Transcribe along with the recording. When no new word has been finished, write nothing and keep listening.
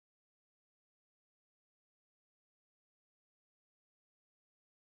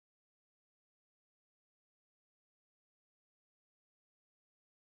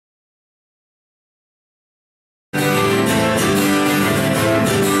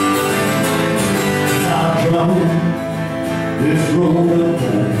this road of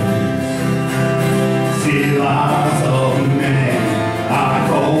hope. See the lives of many I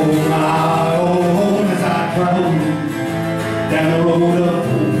call my own as I travel down the road of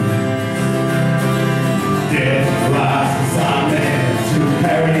hope. Death flies beside me to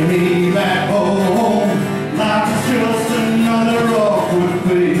carry me back home. Life is just another awkward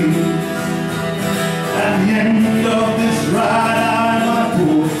phase. At the end of this ride I might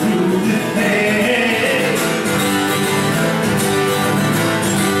pull through this pain.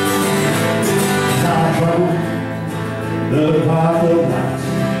 As I travel the path of light,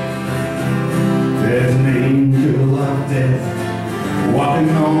 there's an angel of death walking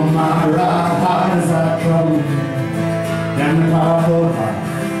on my right as I travel down the path of life.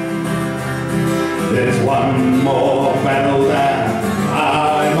 There's one more battle that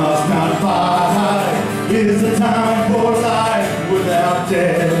I must not fight. Is the time for life without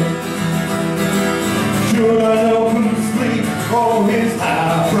death? Should I open sleep or his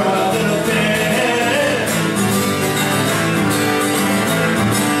half rather dead?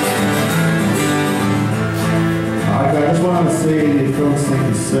 Alright, I just wanted to say you folks, thank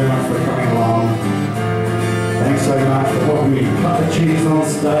you so much for coming along. Thanks so much for helping me cut the cheese on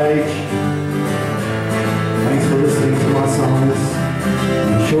stage. Thanks for listening to my songs.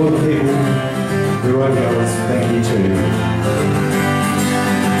 I'm sure the people who wrote those, thank you too.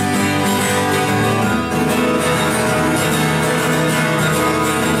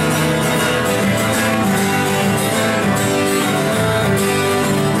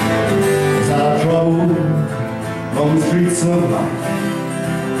 As I travel on the streets of life,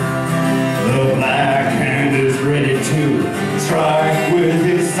 the black hand is ready to strike with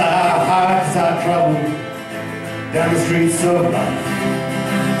his side. As I travel down the streets of life,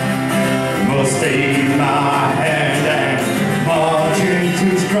 must stay my hand and march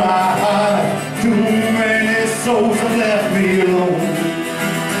into stride.